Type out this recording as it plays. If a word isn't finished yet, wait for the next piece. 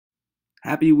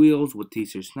Happy Wheels with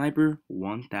Teacher Sniper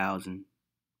 1000.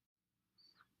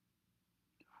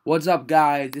 What's up,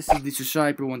 guys? This is Teacher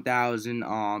Sniper 1000.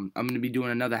 I'm gonna be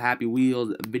doing another Happy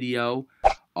Wheels video.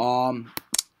 Um,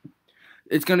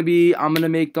 it's gonna be I'm gonna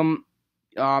make them,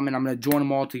 and I'm gonna join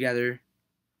them all together.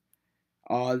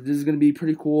 This is gonna be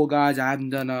pretty cool, guys. I haven't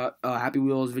done a Happy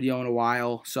Wheels video in a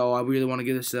while, so I really want to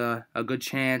give this a good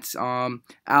chance.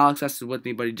 Alex is with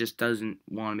me, but he just doesn't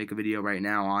want to make a video right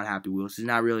now on Happy Wheels. He's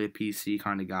not really a PC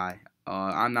kind of guy.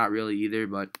 I'm not really either,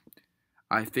 but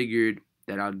I figured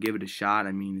that I'd give it a shot.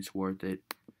 I mean, it's worth it.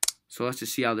 So let's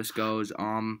just see how this goes.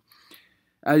 You're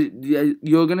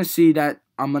gonna see that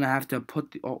I'm gonna have to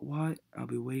put the what? I'll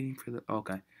be waiting for the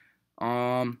okay.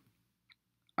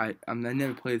 I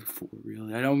never played before,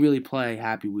 really. I don't really play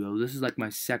Happy Wheels. This is like my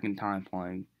second time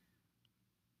playing.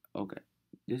 Okay.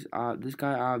 This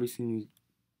guy obviously needs,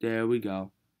 there we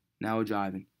go. Now we're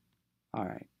driving.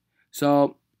 Alright.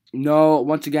 So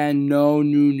once again, no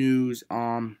new news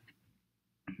on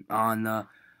the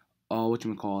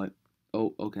whatchamacallit.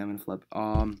 Oh, okay, I'm gonna flip.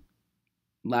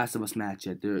 Last of Us match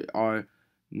yet. There are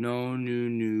no new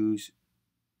news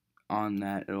on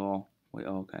that at all. Wait,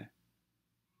 okay.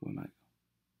 Where am I?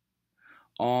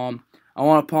 I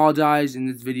want to apologize in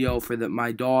this video for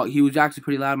my dog. He was actually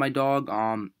pretty loud, my dog.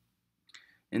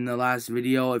 In the last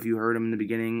video, if you heard him in the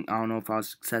beginning, I don't know if I was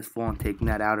successful in taking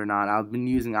that out or not. I've been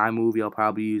using iMovie. I'll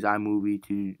probably use iMovie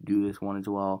to do this one as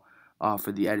well,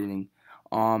 for the editing.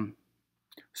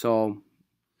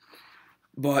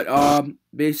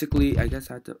 Basically, I guess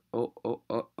I have to. I'm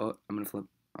gonna flip.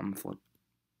 I'm gonna flip.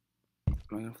 Am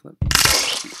I gonna flip?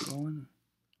 Keep going.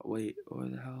 Wait, where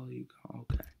the hell are you going?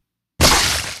 Okay.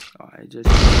 Okay.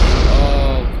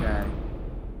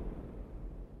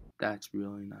 That's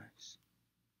really nice.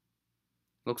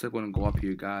 Looks like we're gonna go up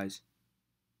here, guys.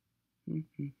 Go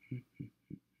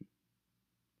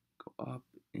up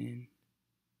in.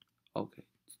 Okay,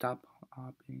 stop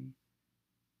hopping.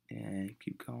 And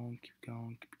keep going, keep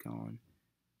going, keep going.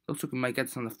 Looks like we might get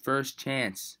this on the first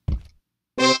chance.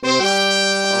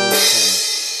 Okay.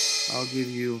 I'll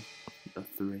give you a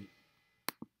 3.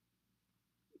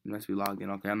 You must be logged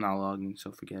in. Okay, I'm not logged in,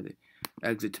 so forget it.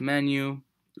 Exit to menu.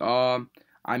 I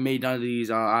made none of these.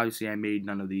 Obviously, I made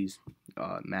none of these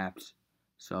maps.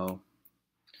 So,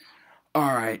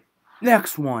 alright.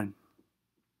 Next one.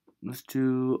 Let's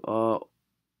do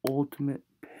Ultimate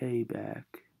Payback.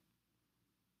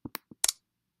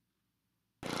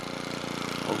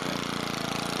 Okay.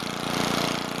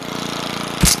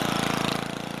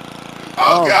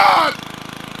 Oh God!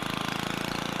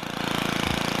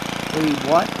 Wait,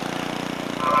 what?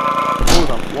 Hold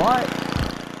up, what?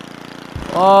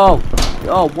 Oh,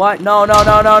 what? No.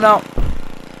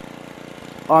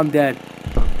 Oh, I'm dead.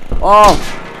 Oh!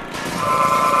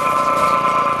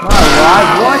 My God,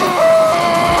 what?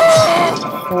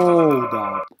 Hold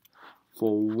up.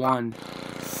 For 1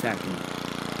 second.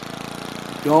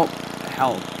 Don't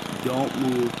help. Don't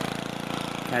move.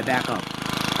 Okay, back up.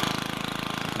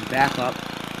 Back up.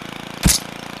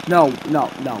 No, wait,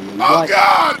 what? Oh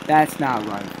God! That's not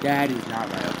right. That is not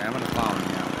right. Okay, I'm gonna follow you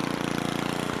now.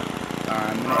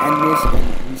 Alright, I'm gonna end this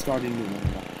and restart a new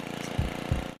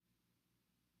one.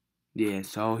 Yeah,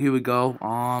 so here we go.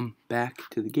 Back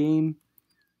to the game.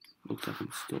 Looks like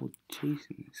I'm still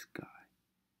chasing this guy.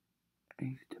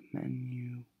 Exit the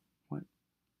menu. What?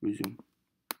 Resume.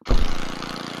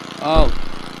 Oh.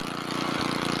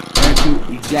 Where to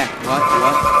eject? What?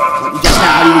 Eject now.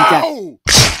 How do you eject?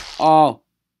 Oh.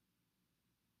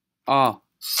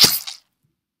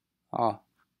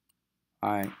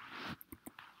 Alright.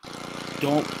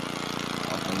 Don't.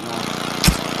 Okay, no.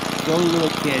 Go, little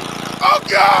kid. Oh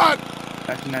God!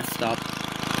 That's messed up.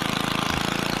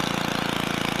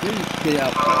 Get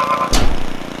out.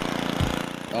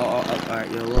 Alright,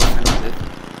 you're a little sensitive.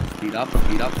 Speed up. How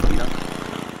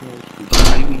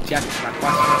do you eject? That's my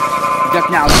question. Eject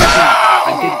now. I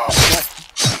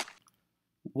did.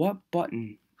 What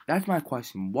button? That's my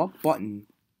question. What button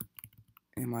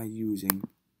am I using?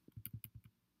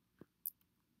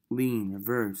 Lean,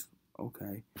 reverse.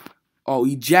 Okay. Oh,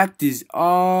 eject is.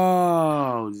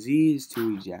 Oh, Z is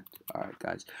to eject. Alright,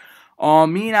 guys.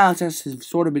 Me and Alex have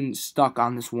sort of been stuck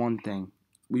on this one thing.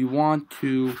 We want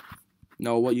to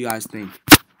know what you guys think.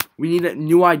 We need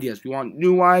new ideas. We want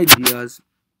new ideas.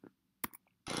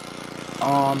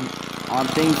 On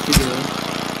things to do.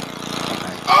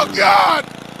 Okay. Oh God!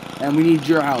 And we need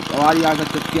your help. A lot of you guys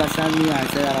like to PSN me. I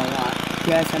say that a lot.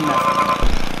 PSN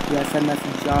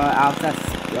message. Alex S.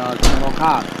 Colonel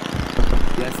Cobb.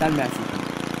 PSN message.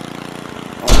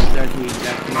 Oh, there's me.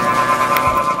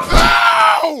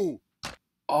 No!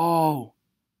 Oh.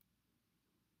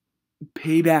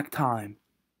 Payback time.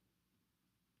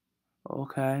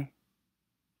 Okay.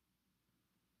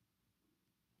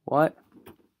 What?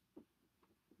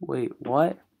 Wait,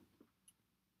 what?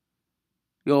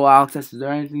 Yo, Alex, is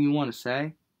there anything you want to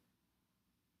say?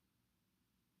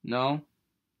 No?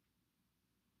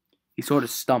 He sort of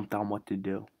stumped on what to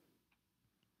do.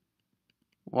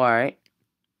 Alright.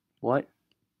 What?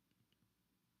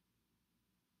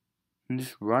 I'm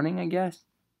just running, I guess?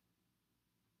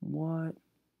 What?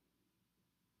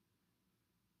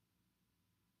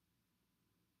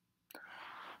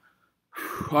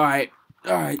 Alright.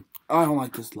 Alright. I don't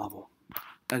like this level.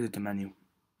 Edit the menu.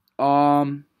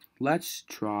 Let's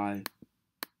try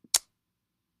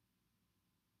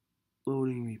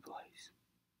loading replays.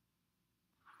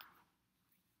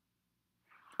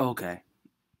 Okay.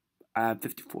 I have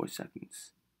 54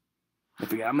 seconds. I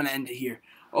forget. I'm gonna end it here.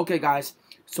 Okay, guys.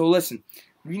 So listen,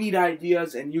 we need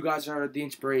ideas, and you guys are the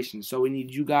inspiration. So we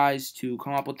need you guys to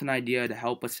come up with an idea to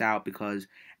help us out, because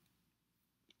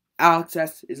Alex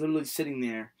S is literally sitting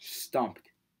there stumped.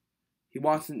 He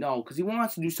wants to know, because he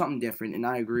wants to do something different, and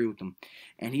I agree with him.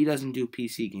 And he doesn't do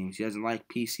PC games. He doesn't like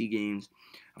PC games.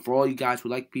 For all you guys who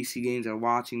like PC games and are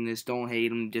watching this, don't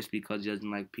hate him just because he doesn't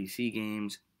like PC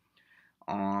games.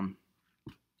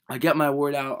 I get my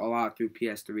word out a lot through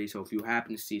PS3, so if you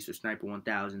happen to see Sir Sniper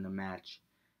 1000 a match,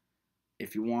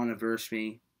 if you want to verse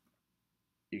me,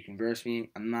 you can verse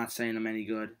me. I'm not saying I'm any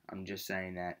good. I'm just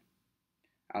saying that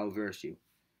I'll verse you.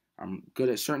 I'm good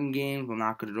at certain games, but I'm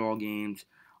not good at all games.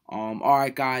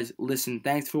 Alright guys, listen,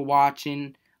 thanks for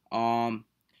watching.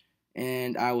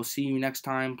 And I will see you next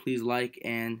time. Please like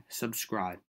and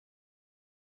subscribe.